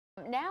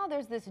now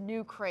there's this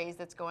new craze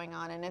that's going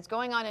on, and it's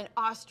going on in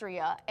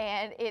Austria,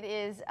 and it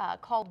is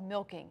called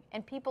milking.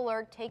 And people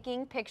are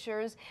taking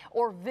pictures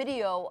or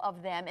video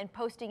of them and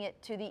posting it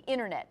to the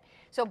internet.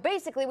 So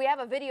basically, we have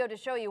a video to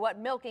show you what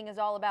milking is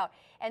all about.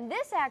 And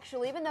this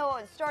actually, even though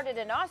it started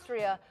in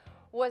Austria,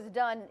 was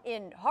done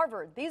in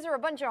Harvard. These are a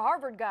bunch of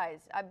Harvard guys.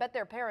 I bet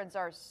their parents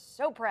are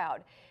so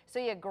proud. So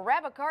you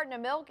grab a carton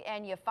of milk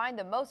and you find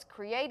the most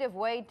creative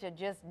way to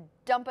just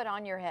dump it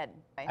on your head.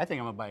 I think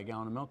I'm gonna buy a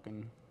gallon of milk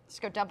and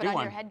just go dump it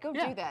on your head. Go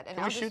do that. And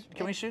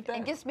can we shoot that?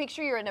 And just make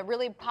sure you're in a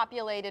really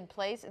populated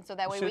place, and so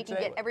that way we can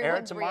get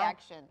everyone's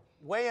reaction.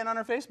 Weigh in on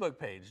our Facebook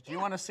page. Do you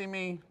want to see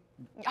me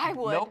I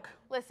would. milk?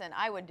 Listen,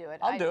 I would do it.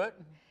 I'll do it.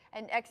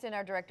 And Exton,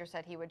 our director,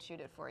 said he would shoot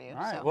it for you. All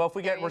right. So well, if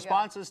we get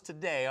responses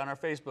today on our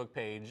Facebook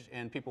page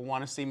and people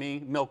want to see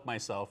me milk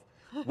myself,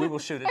 we will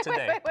shoot it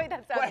today. Wait,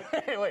 that's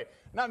not wait.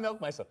 Not milk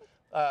myself.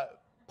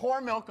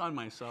 Pour milk on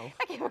myself.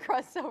 I came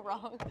across so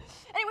wrong.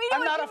 Anyway,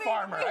 I'm not a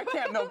farmer. I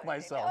can't milk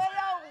myself.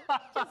 No,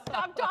 just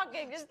stop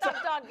talking. Just stop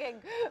talking.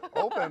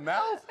 Open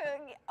mouth.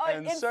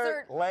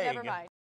 Insert leg. Never mind.